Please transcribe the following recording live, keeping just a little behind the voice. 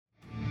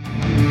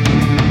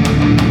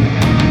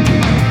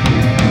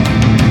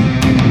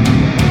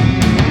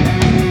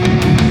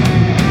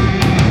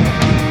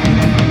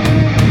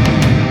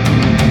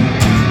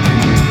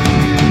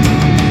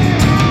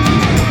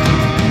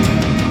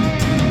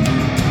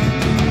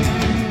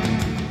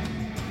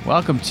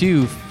Welcome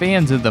to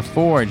Fans of the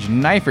Forge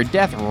Knife or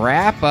Death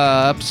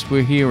Wrap-Ups.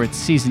 We're here with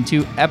Season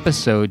 2,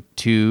 Episode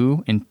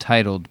 2,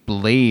 entitled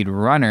Blade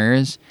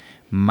Runners.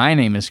 My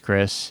name is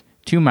Chris.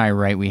 To my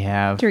right we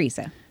have...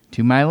 Teresa.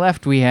 To my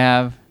left we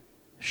have...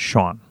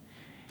 Sean.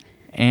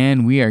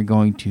 And we are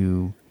going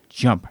to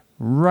jump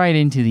right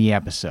into the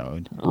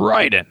episode.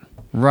 Right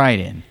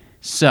in.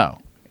 So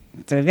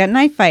we've got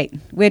Knife Fight,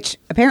 which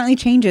apparently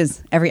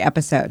changes every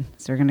episode.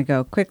 So we're going to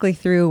go quickly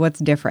through what's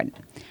different.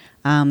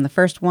 The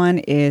first one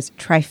is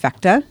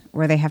Trifecta,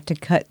 where they have to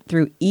cut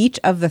through each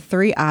of the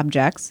three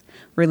objects,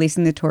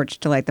 releasing the torch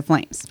to light the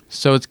flames.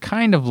 So it's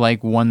kind of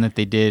like one that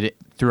they did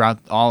throughout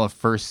all of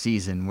first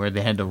season, where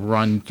they had to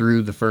run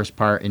through the first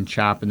part and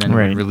chop and then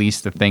release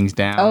the things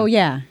down. Oh,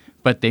 yeah.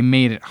 But they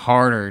made it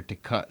harder to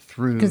cut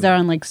through. Because they're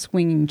on like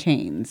swinging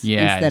chains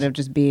instead of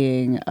just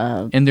being...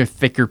 and they're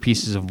thicker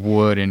pieces of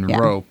wood and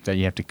rope that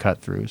you have to cut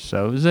through.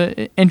 So it was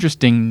an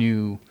interesting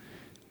new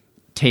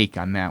take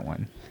on that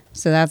one.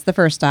 So that's the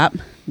first stop.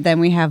 Then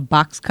we have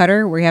Box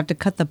Cutter, where you have to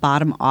cut the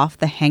bottom off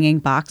the hanging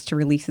box to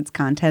release its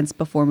contents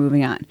before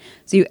moving on.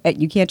 So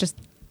you can't just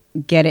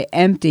get it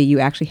empty. You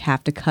actually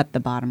have to cut the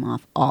bottom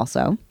off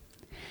also.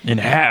 In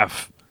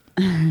half.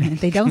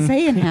 They don't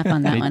say in half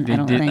on that one, I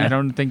don't think. I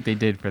don't think they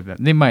did for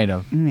that. They might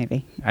have.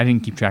 Maybe. I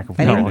didn't keep track of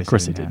what No, of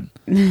course they didn't.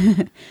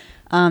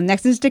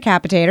 Next is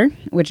Decapitator,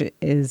 which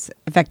is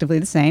effectively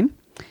the same.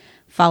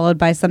 Followed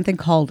by something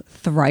called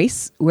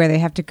Thrice, where they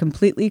have to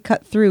completely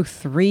cut through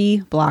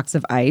 3 blocks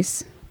of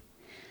ice.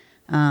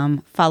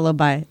 Followed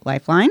by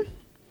Lifeline.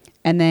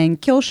 And then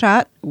Kill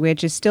Shot,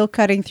 which is still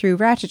cutting through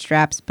ratchet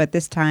straps, but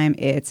this time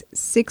it's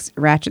 6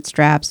 ratchet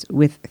straps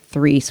with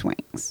 3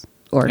 swings.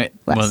 Or less.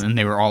 Well, and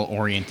they were all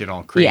oriented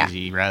all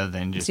crazy rather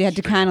than just... So you had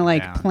to kind of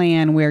like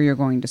plan where you're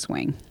going to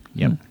swing.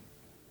 Yep.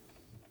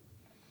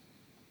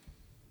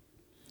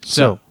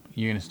 So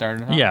you're going to start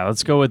it off? Yeah,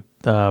 let's go with,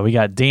 we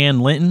got Dan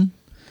Linton.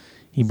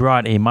 He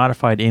brought a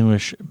modified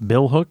English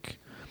bill hook,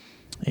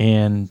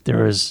 and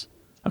there was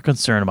a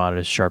concern about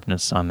his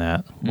sharpness on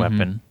that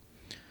weapon.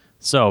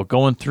 So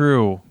going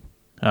through,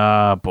 boy,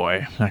 I'm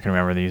not going to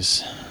remember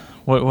these.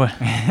 What?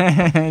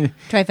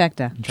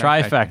 Trifecta.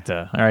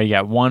 All right, you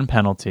got 1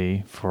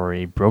 penalty for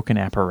a broken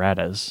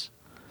apparatus.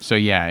 So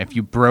yeah, if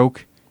you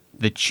broke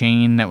the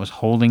chain that was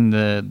holding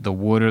the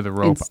wood or the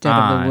rope instead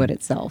of the wood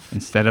itself.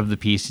 Instead of the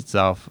piece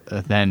itself,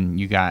 then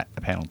you got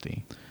a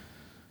penalty.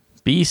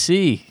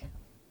 BC.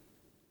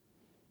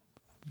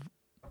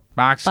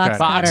 Box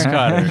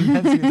cutter.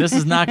 This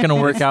is not going to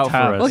work out for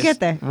us. We'll get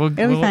there. It'll be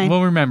fine.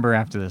 We'll remember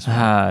after this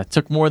one.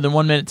 Took more than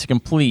 1 minute to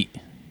complete.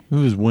 He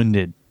was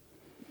winded.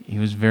 He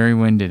was very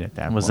winded at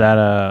that point. Was that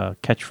a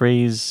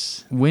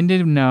catchphrase?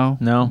 Winded? No.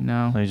 No?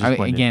 No. He was just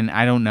winded. Again,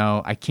 I don't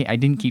know. I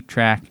didn't keep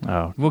track.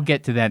 Oh. We'll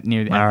get to that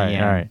near the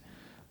end.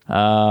 All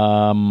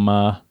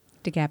right.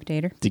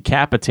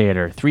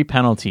 Decapitator. 3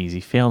 penalties.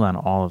 He failed on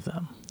all of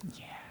them.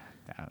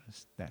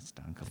 That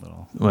stunk a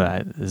little.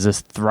 Is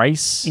this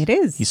Thrice? It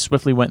is. He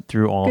swiftly went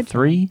through all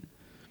 3.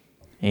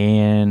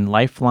 And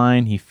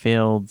Lifeline, he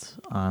failed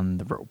on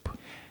the rope.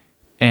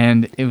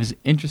 And it was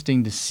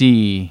interesting to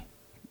see,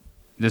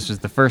 this was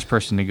the first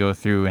person to go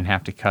through and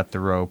have to cut the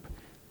rope.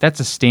 That's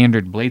a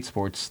standard Blade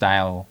Sports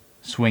style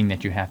swing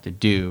that you have to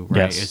do,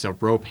 right? Yes. It's a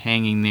rope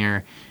hanging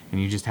there,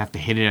 and you just have to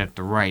hit it at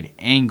the right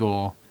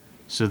angle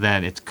so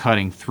that it's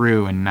cutting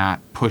through and not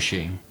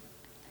pushing.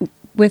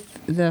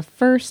 With the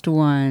first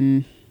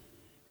one...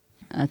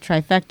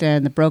 Trifecta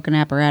and the broken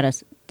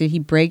apparatus, did he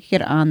break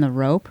it on the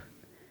rope?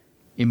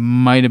 It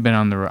might have been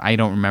on the rope. I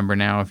don't remember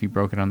now if he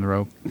broke it on the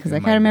rope. Because I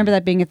kind of remember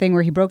that being a thing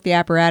where he broke the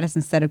apparatus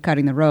instead of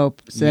cutting the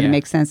rope, so then it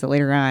makes sense that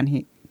later on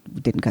he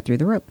didn't cut through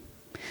the rope.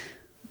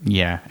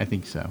 Yeah, I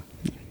think so.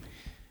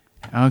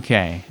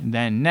 Okay,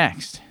 then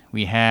next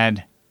we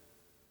had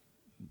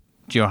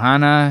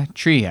Johanna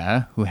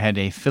Tria, who had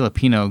a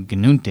Filipino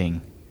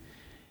ginunting,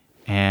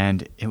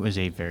 and it was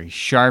a very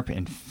sharp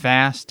and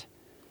fast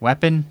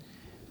weapon,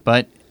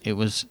 but it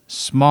was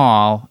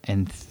small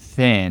and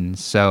thin,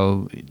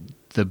 so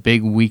the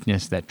big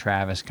weakness that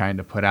Travis kind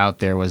of put out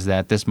there was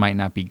that this might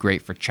not be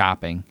great for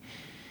chopping.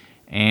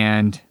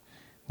 And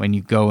when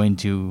you go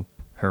into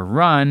her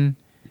run,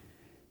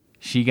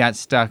 she got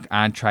stuck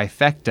on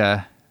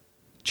Trifecta,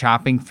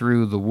 chopping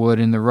through the wood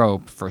and the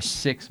rope for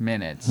 6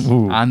 minutes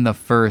on the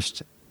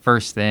first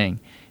thing.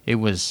 It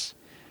was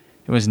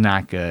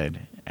not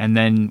good. And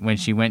then when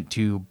she went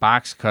to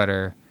Box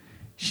Cutter,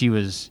 she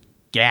was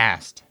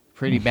gassed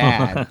pretty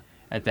bad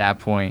at that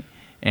point.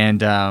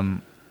 And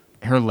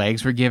her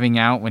legs were giving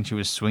out when she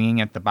was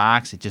swinging at the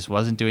box. It just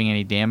wasn't doing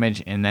any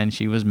damage. And then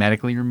she was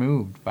medically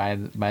removed by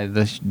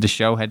the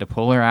show had to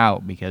pull her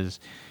out because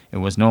it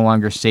was no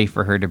longer safe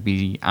for her to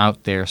be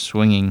out there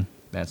swinging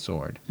that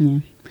sword. Yeah.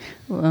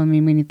 Well, I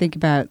mean, when you think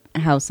about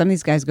how some of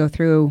these guys go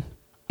through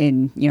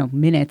in,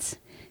 minutes,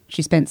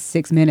 she spent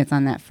 6 minutes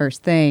on that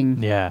first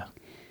thing. Yeah.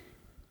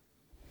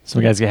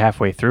 Some guys get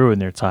halfway through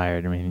and they're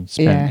tired. I mean,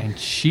 and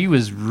she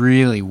was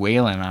really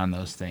wailing on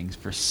those things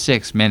for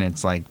 6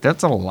 minutes. Like,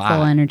 that's a lot.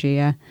 Full energy,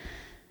 yeah.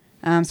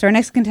 So our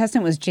next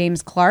contestant was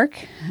James Clark.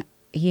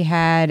 He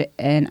had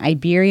an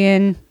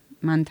Iberian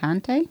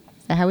Montante.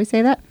 Is that how we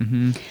say that?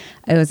 Mm-hmm.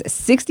 It was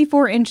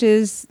 64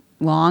 inches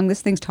long.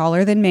 This thing's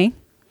taller than me.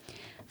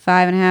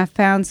 5.5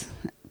 pounds.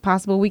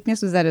 Possible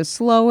weakness was that it was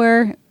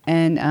slower,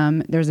 and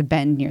there was a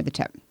bend near the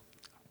tip.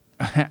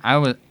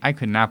 I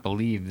could not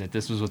believe that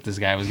this was what this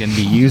guy was going to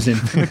be using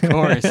for the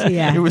course.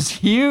 Yeah. It was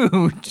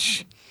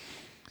huge.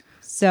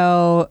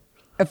 So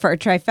for a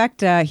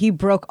trifecta, he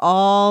broke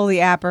all the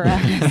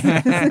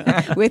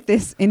apparatus with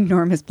this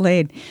enormous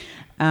blade.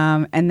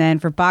 And then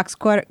for box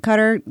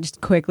cutter, just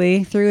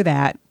quickly through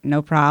that,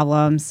 no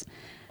problems.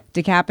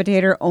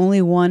 Decapitator,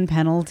 only one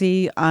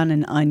penalty on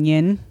an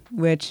onion,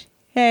 which,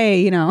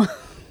 hey, the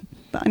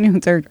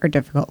onions are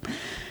difficult.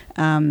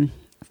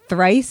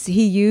 Thrice,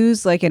 he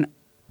used like an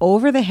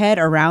over the head,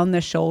 around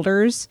the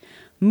shoulders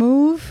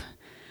move.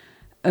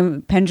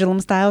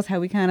 Pendulum style is how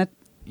we kind of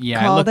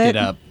Yeah, I called looked it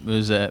up. It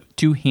was a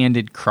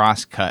two-handed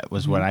cross cut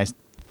was what I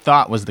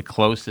thought was the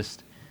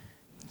closest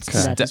To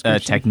that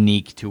description.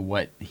 technique to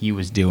what he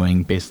was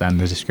doing based on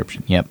the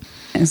description. Yep.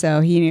 And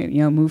so he,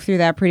 moved through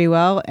that pretty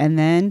well, and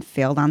then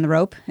failed on the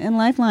rope and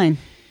lifeline.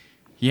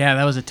 Yeah,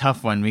 that was a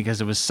tough one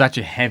because it was such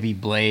a heavy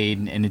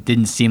blade, and it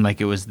didn't seem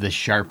like it was the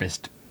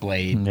sharpest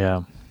blade.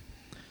 Yeah.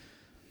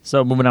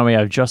 So moving on, we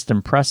have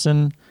Justin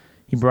Presson.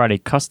 He brought a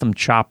custom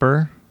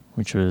chopper,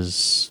 which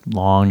was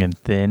long and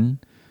thin.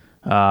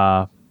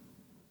 Note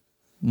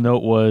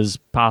was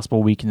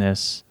possible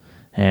weakness,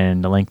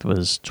 and the length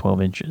was 12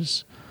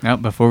 inches. Now,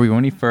 before we go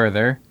any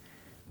further,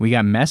 we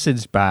got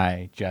messaged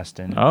by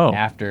Justin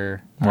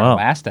after our Wow.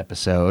 last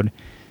episode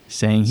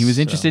saying he was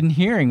interested in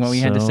hearing what we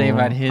had to say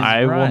about his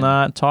I will run.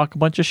 not talk a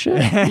bunch of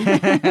shit.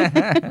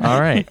 All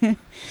right.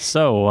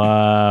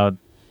 So,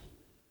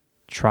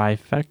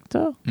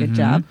 trifecta? Good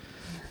job.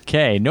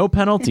 Okay, no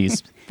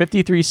penalties.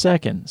 53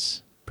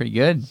 seconds. Pretty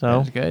good. So- That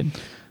was good.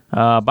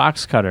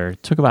 Box cutter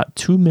took about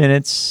 2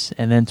 minutes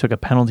and then took a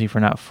penalty for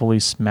not fully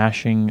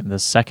smashing the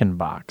second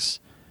box.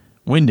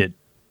 Winded.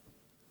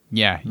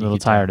 Yeah. A little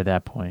tired at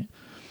that point.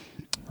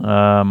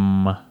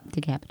 Decapitator.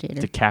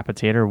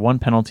 Decapitator, 1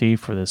 penalty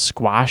for the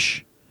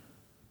squash.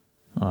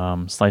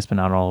 Sliced but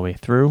not all the way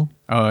through.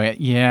 Oh,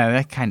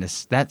 yeah,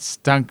 that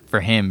stunk for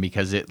him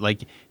because it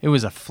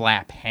was a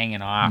flap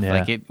hanging off. Yeah.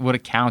 Like it would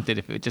have counted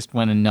if it just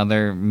went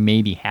another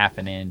maybe half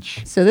an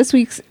inch. So this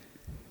week's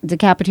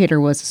decapitator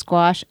was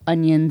squash,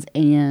 onions,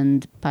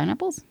 and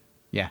pineapples.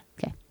 Yeah.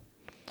 Okay.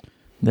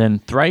 Then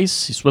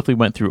thrice, he swiftly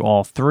went through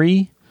all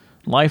 3.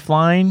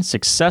 Lifeline,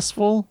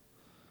 successful.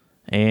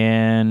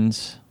 And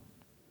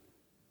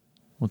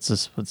what's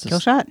this? Kill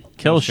shot.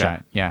 Kill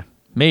shot. Yeah.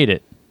 Made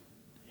it.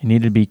 He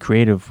needed to be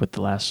creative with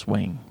the last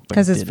swing. but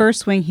Because he his did it. first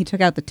swing, he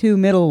took out the 2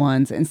 middle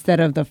ones instead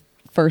of the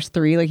first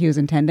 3 like he was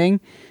intending.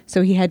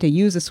 So he had to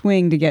use a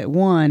swing to get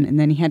 1, and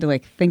then he had to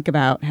think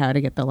about how to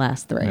get the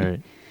last 3.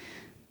 Right.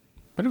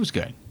 But it was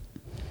good.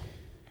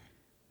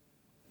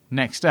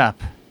 Next up,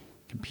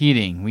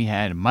 competing, we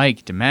had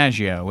Mike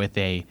DiMaggio with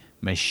a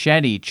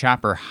machete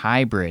chopper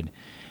hybrid.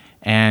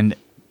 And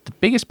the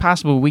biggest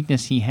possible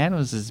weakness he had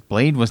was his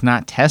blade was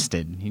not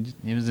tested.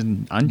 It was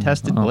an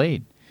untested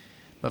blade.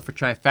 But for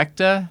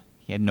trifecta,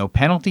 he had no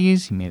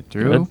penalties. He made it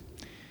through. Good.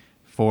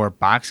 For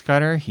box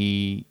cutter,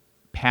 he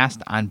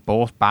passed on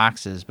both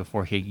boxes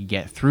before he could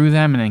get through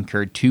them and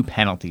incurred 2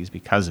 penalties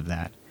because of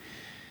that.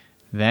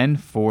 Then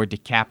for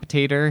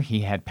decapitator,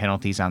 he had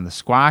penalties on the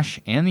squash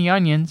and the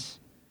onions.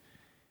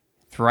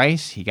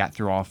 Thrice, he got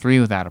through all 3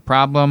 without a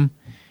problem.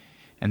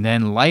 And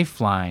then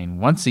lifeline,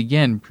 once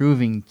again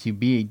proving to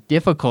be a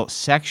difficult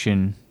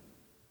section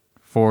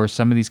for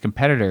some of these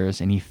competitors,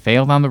 and he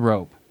failed on the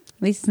rope.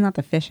 At least it's not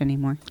the fish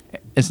anymore.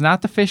 It's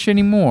not the fish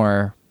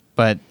anymore,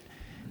 but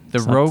the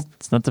rope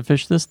It's not the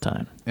fish this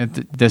time.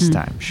 this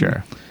time,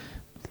 sure.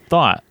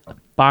 Thought.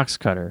 Box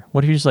cutter.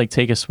 What if you just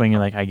take a swing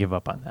and I give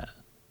up on that?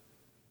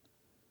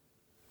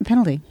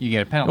 Penalty. You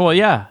get a penalty. Well,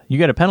 yeah, you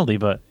get a penalty,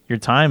 but your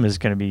time is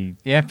going to be.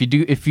 Yeah,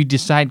 if you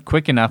decide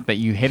quick enough that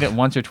you hit it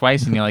once or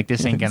twice and you're like,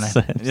 this ain't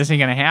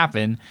gonna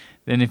happen,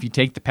 then if you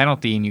take the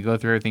penalty and you go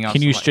through everything else,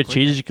 Can you a lot quicker.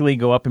 strategically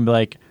go up and be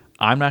like,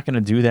 I'm not going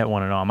to do that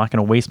one at all. I'm not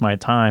going to waste my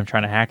time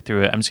trying to hack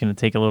through it. I'm just going to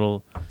take a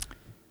little. I'm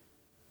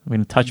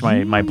going to touch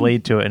my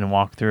blade to it and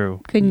walk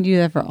through. Couldn't you do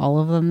that for all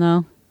of them,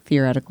 though?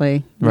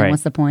 Theoretically. Then Right.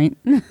 what's the point?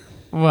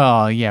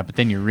 Well, yeah, but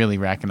then you're really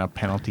racking up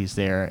penalties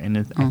there, and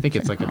I think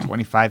it's Okay. like a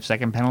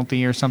 25-second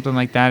penalty or something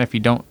like that if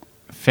you don't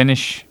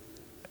finish.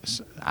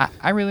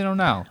 I really don't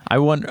know.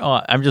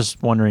 I'm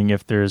just wondering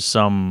if there's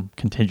some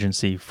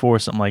contingency for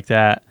something like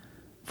that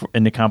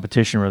in the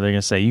competition where they're going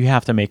to say you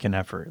have to make an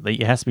effort.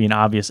 It has to be an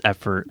obvious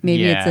effort.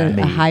 Maybe Yeah, it's a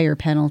maybe. higher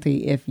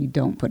penalty if you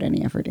don't put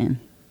any effort in.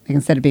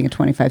 Instead of being a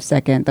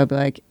 25-second, they'll be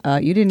like,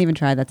 you didn't even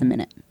try. That's a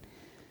minute.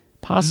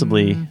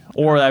 Possibly.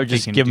 Or I would they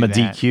just can give them a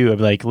do that. DQ. I'd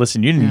be like,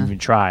 listen, you didn't Yeah. even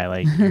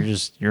try.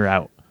 You're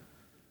out.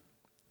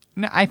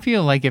 No, I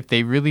feel like if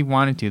they really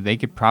wanted to, they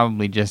could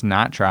probably just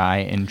not try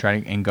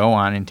and go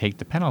on and take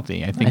the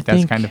penalty. I think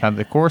that's kind of how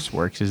the course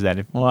works. Is that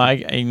if Well,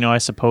 I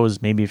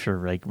suppose maybe if you're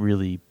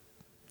really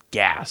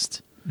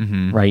gassed,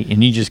 Mhm. right,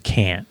 and you just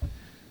can't,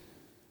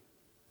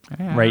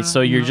 right?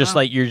 So you're Uh, just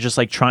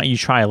trying. You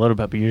try a little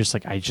bit, but you're just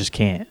I just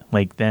can't.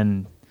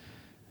 Then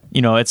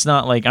it's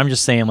not like I'm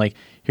just saying like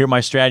here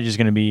my strategy is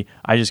going to be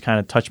I just kind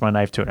of touch my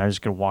knife to it and I'm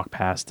just going to walk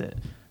past it.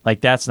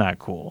 Like that's not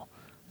cool.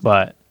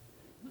 But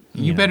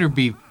you better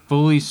be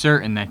fully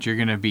certain that you're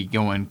going to be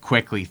going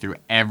quickly through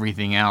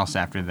everything else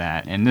after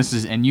that.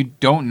 And you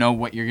don't know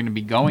what you're going to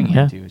be going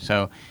into.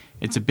 So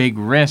it's a big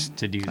risk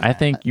to do that. I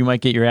think you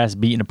might get your ass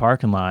beat in a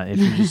parking lot if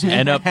you just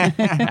end up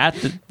at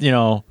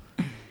the,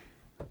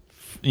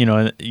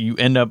 you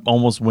end up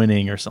almost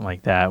winning or something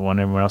like that when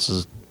everyone else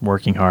is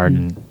working hard.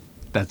 And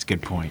that's a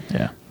good point.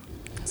 Yeah.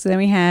 So then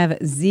we have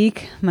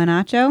Zeke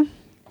Manacho,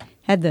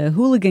 had the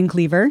hooligan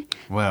cleaver.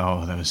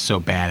 Whoa, that was so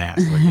badass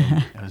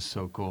looking. That was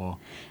so cool.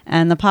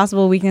 And the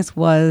possible weakness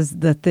was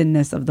the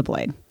thinness of the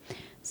blade.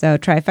 So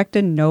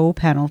trifecta, no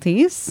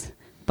penalties.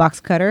 Box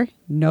cutter,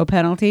 no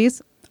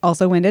penalties.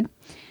 Also winded.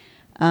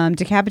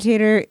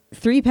 Decapitator,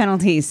 3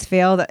 penalties.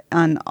 Failed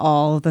on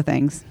all the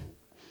things.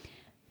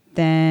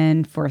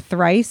 Then for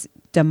thrice,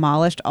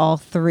 demolished all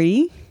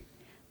 3.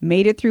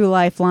 Made it through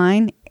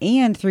lifeline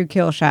and through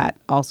kill shot.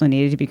 Also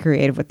needed to be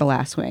creative with the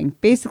last swing.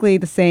 Basically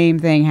the same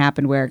thing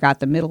happened where it got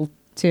the middle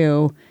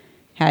 2,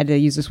 had to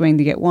use a swing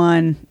to get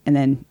 1, and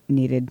then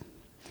needed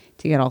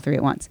to get all 3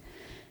 at once.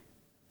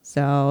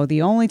 So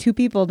the only 2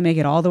 people to make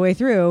it all the way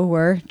through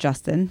were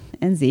Justin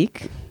and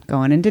Zeke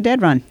going into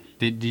dead run.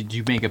 Did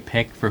you make a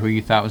pick for who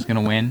you thought was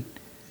going to win?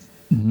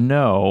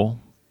 No,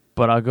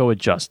 but I'll go with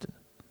Justin.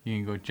 You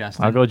can go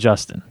Justin? I'll go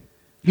Justin.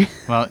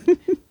 Well,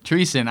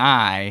 Teresa and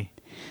I,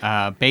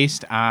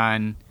 based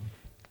on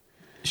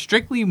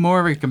strictly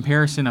more of a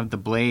comparison of the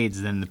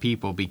blades than the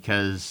people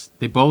because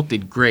they both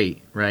did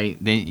great,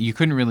 right? You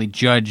couldn't really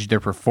judge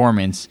their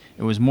performance.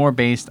 It was more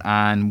based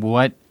on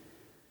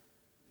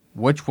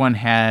which one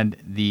had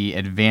the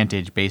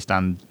advantage based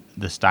on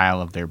the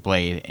style of their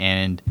blade.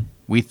 And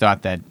we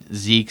thought that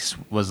Zeke's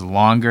was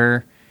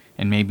longer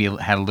and maybe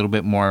had a little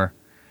bit more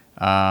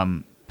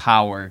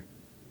power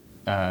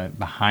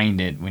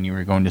behind it when you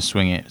were going to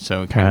swing it.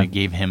 So it kind of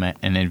gave him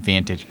an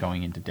advantage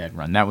going into dead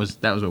run. That was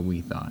what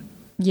we thought.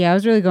 Yeah, I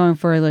was really going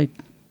for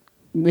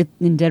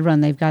in dead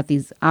run, they've got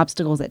these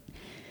obstacles that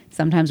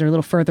sometimes are a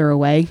little further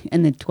away,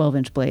 and the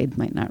 12-inch blade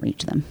might not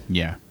reach them.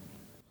 Yeah.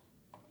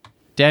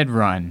 Dead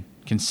run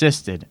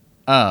consisted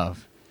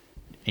of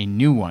a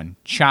new one,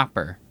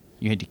 chopper.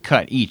 You had to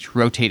cut each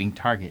rotating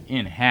target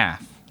in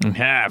half.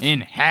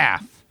 In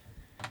half.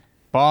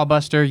 Ball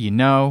buster,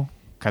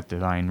 cut the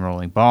line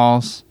rolling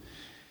balls.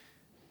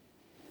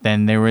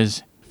 Then there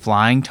was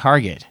flying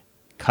target.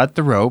 Cut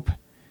the rope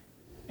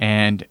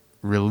and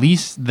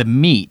release the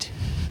meat.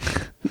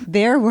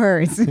 Their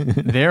words.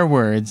 Their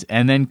words.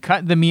 And then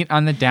cut the meat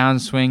on the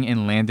downswing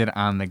and land it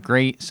on the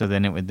grate so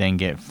then it would then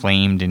get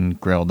flamed and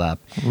grilled up.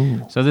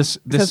 Ooh. So this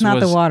it's not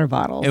the water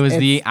bottles. It was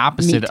the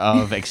opposite meat.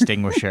 of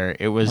extinguisher.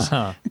 It was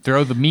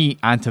throw the meat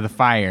onto the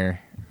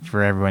fire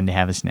for everyone to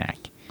have a snack.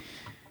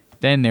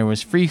 Then there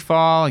was free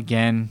fall.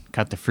 Again,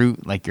 cut the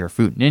fruit like you're a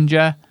fruit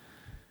ninja.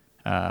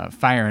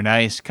 Fire and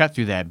ice. Cut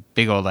through that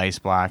big old ice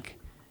block.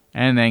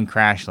 And then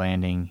crash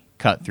landing.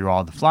 Cut through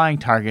all the flying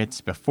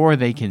targets before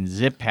they can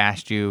zip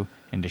past you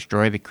and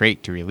destroy the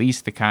crate to release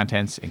the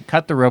contents and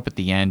cut the rope at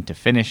the end to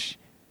finish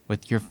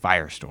with your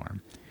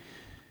firestorm.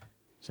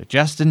 So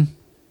Justin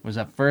was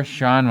up first.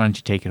 Sean, why don't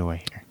you take it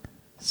away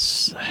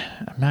here?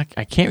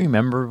 I can't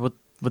remember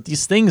what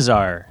these things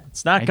are.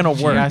 It's not going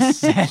to work.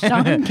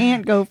 Sean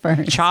can't go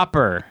first.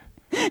 Chopper.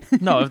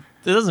 No, it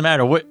doesn't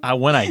matter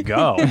when I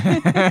go.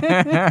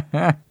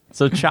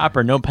 So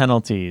chopper, no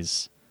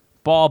penalties.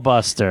 Ball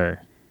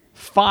buster.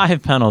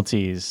 5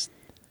 penalties.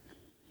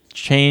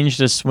 Change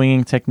the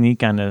swinging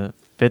technique on the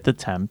 5th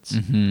attempt.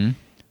 Mm-hmm.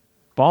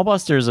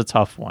 Ballbuster is a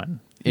tough one.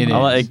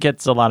 It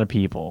gets a lot of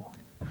people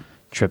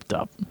tripped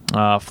up.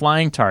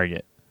 Flying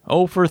target.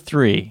 0 for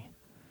 3.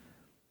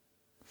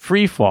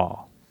 Free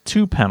fall.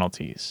 2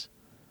 penalties.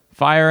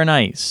 Fire and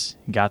ice.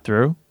 Got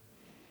through.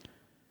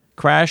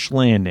 Crash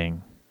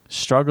landing.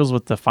 Struggles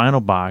with the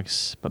final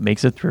box, but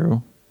makes it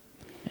through.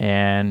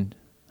 And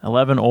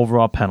 11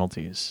 overall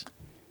penalties.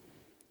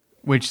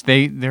 Which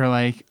they're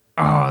like,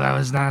 oh, that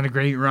was not a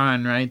great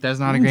run, right? That's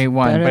not a great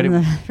one. But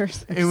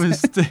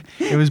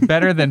it was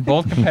better than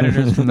both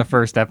competitors from the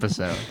first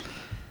episode.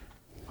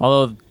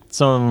 Although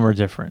some of them were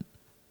different.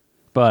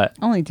 But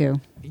only 2.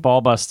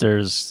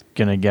 Ballbuster's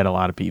going to get a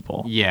lot of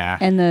people. Yeah.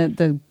 And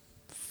the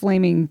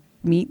flaming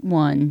meat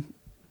one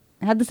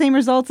had the same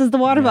results as the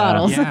water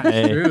bottles. Yeah,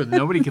 it's true.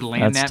 Nobody could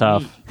land That's that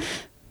tough. meat.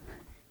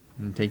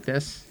 You take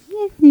this?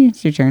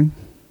 It's your turn.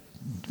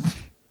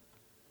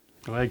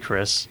 Go ahead,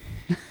 Chris.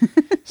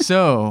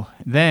 So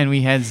then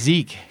we had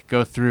Zeke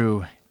go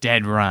through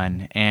dead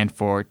run. And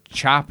for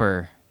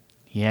Chopper,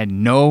 he had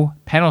no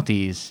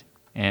penalties.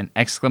 And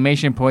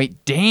exclamation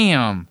point,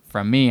 damn,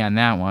 from me on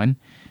that one.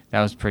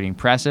 That was pretty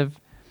impressive.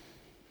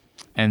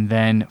 And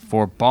then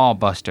for Ball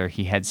Buster,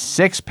 he had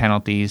 6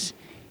 penalties.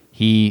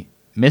 He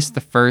missed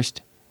the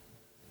first.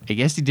 I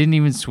guess he didn't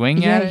even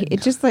swing at it.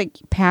 It just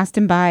passed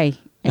him by.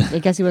 I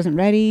guess he wasn't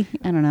ready.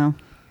 I don't know.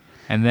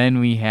 And then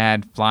we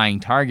had flying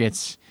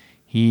targets.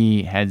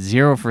 He had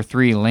 0 for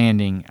 3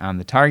 landing on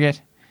the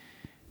target.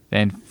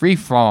 Then free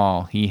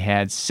fall, he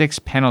had 6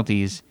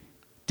 penalties.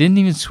 Didn't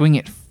even swing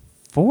at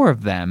 4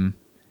 of them.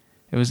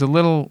 It was a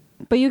little...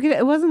 But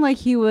it wasn't like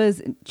he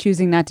was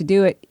choosing not to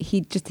do it.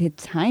 His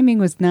timing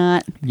was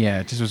not. Yeah,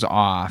 it just was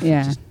off.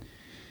 Yeah.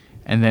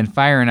 And then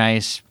fire and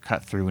ice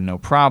cut through with no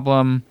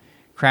problem.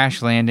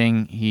 Crash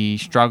landing, he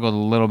struggled a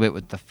little bit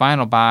with the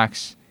final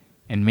box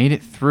and made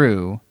it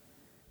through.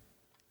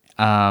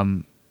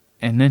 And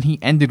then he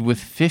ended with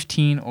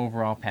 15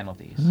 overall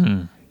penalties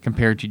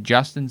compared to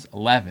Justin's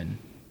 11.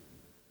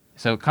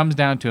 So it comes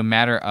down to a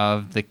matter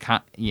of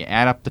you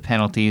add up the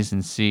penalties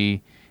and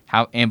see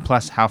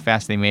plus how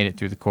fast they made it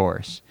through the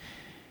course.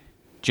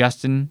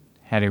 Justin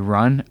had a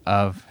run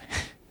of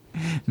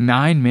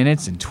 9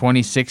 minutes and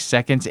 26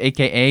 seconds,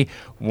 a.k.a.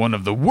 one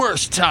of the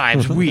worst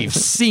times we've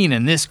seen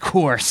in this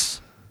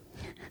course.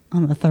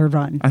 On the third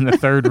run. On the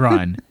third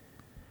run.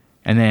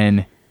 And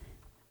then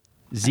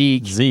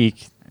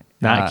Zeke,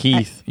 not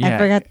Keith. I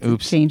forgot to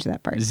change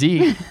that part.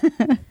 Zeke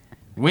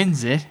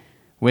wins it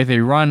with a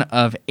run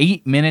of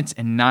 8 minutes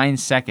and 9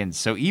 seconds.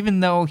 So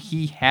even though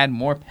he had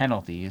more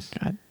penalties...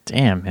 God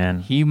damn,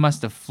 man. He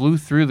must have flew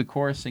through the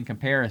course in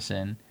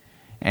comparison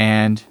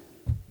and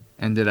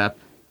ended up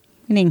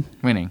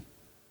winning.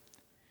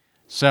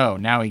 So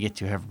now we get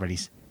to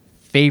everybody's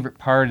favorite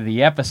part of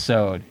the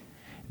episode.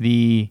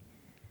 I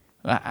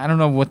don't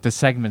know what the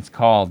segment's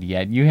called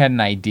yet. You had an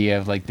idea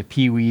of like the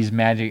Pee-wee's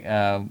magic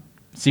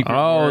secret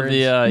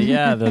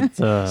words.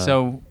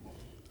 So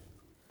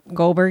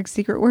Goldberg's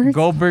secret words?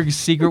 Goldberg's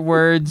secret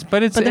words,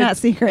 but they're not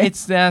secret.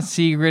 It's not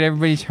secret.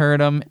 Everybody's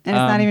heard them. And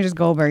it's not even just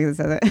Goldberg that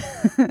says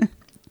it.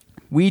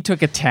 We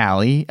took a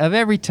tally of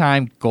every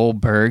time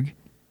Goldberg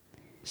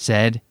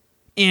said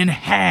in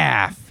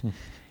half.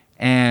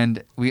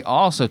 And we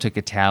also took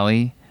a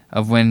tally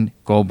of when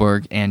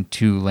Goldberg and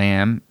Tu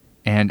Lamb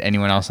and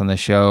anyone else on the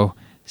show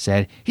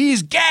said,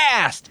 he's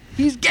gassed!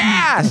 He's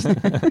gassed!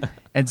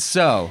 And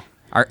so,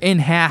 our in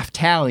half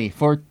tally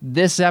for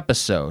this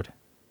episode.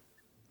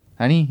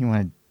 Honey, you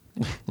want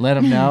to let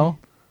them know?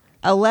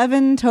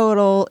 11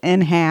 total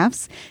in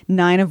halves,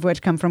 9 of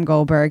which come from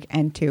Goldberg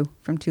and 2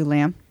 from Tu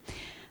Lamb.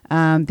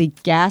 The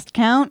gassed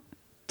count,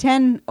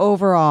 10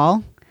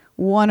 overall,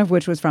 1 of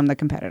which was from the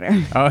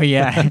competitor. Oh,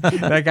 yeah.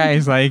 That guy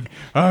is like,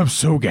 I'm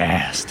so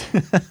gassed.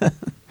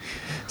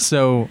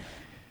 So,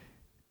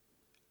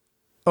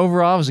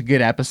 overall, it was a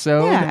good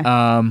episode.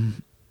 Yeah.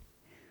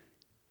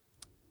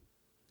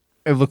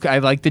 I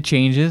like the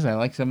changes. I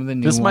like some of the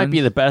new ones. This might be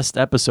the best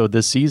episode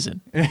this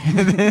season.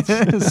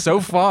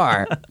 So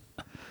far.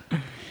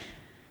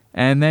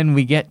 And then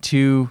we get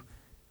to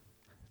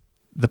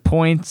the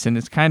points, and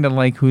it's kind of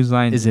like whose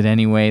line is it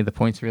anyway? The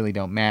points really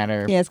don't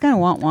matter. Yeah, it's kind of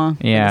wah-wah.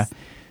 Yeah.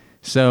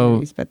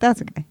 So, but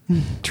that's okay.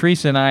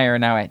 Teresa and I are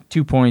now at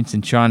 2 points,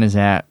 and Sean is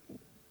at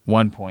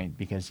 1 point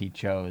because he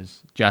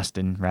chose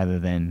Justin rather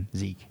than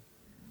Zeke.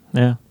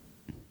 Yeah.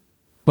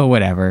 But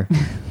whatever.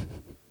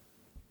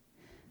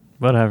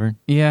 Whatever.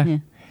 Yeah.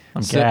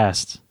 I'm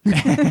gassed.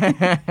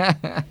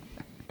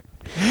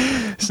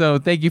 So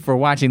thank you for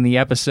watching the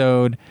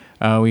episode.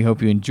 We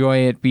hope you enjoy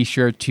it. Be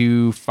sure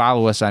to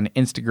follow us on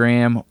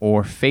Instagram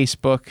or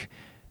Facebook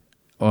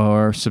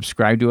or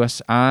subscribe to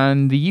us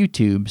on the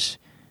YouTubes.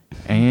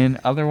 And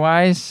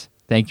otherwise,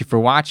 thank you for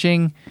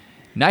watching.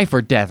 Knife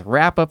or Death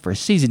wrap up for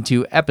Season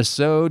 2,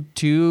 Episode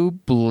 2,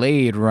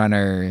 Blade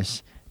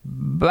Runners.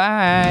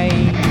 Bye.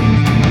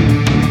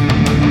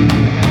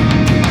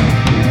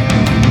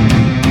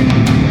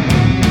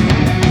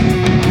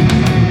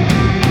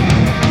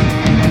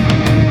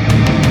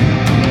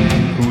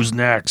 Who's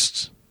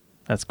next?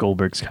 That's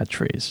Goldberg's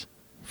catchphrase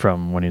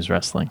from when he was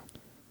wrestling.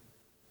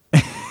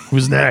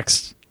 Who's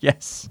next?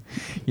 Yes,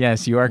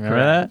 you are Remember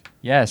correct. that?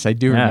 Yes, I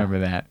do remember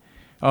that.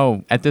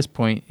 Oh, at this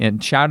point,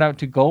 and shout out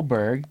to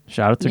Goldberg.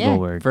 Shout out to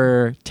Goldberg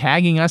for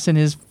tagging us in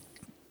his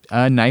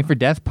Knife or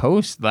Death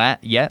post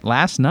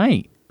last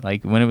night.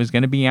 Like when it was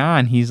going to be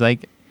on, he's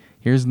like,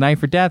 "Here's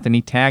Knife or Death," and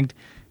he tagged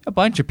a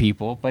bunch of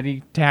people, but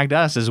he tagged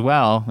us as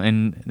well,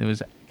 and it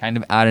was kind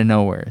of out of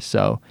nowhere.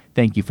 So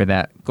thank you for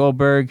that,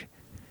 Goldberg.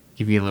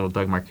 Give you a little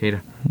Doug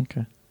Marcaida.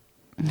 Okay.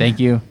 Thank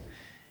you.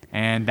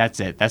 And that's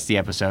it. That's the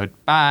episode.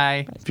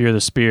 Bye. Fear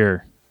the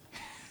Spear.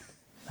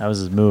 That was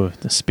his move,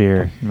 the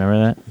spear. Remember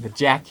that? The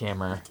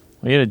jackhammer.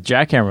 Well, yeah, the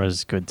jackhammer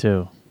was good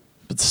too.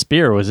 But the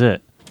spear was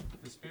it.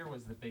 The spear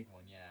was the big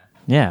one, yeah.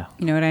 Yeah.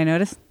 You know what I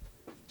noticed?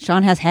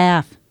 Sean has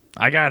half.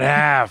 I got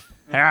half.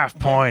 Half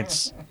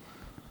points.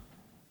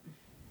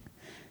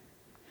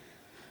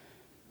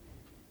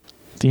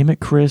 Damn it,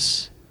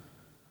 Chris.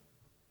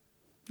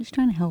 Just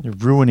trying to help. You're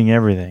ruining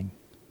everything.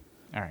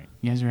 All right.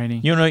 You guys ready?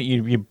 You know,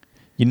 you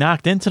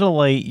knocked into the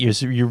light.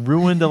 You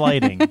ruined the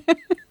lighting.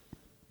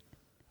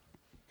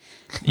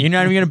 You're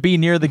not even going to be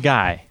near the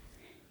guy.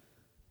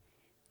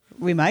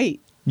 We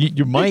might.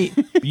 You might.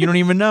 You don't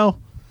even know.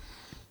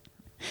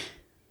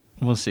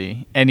 We'll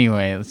see.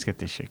 Anyway, let's get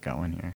this shit going here.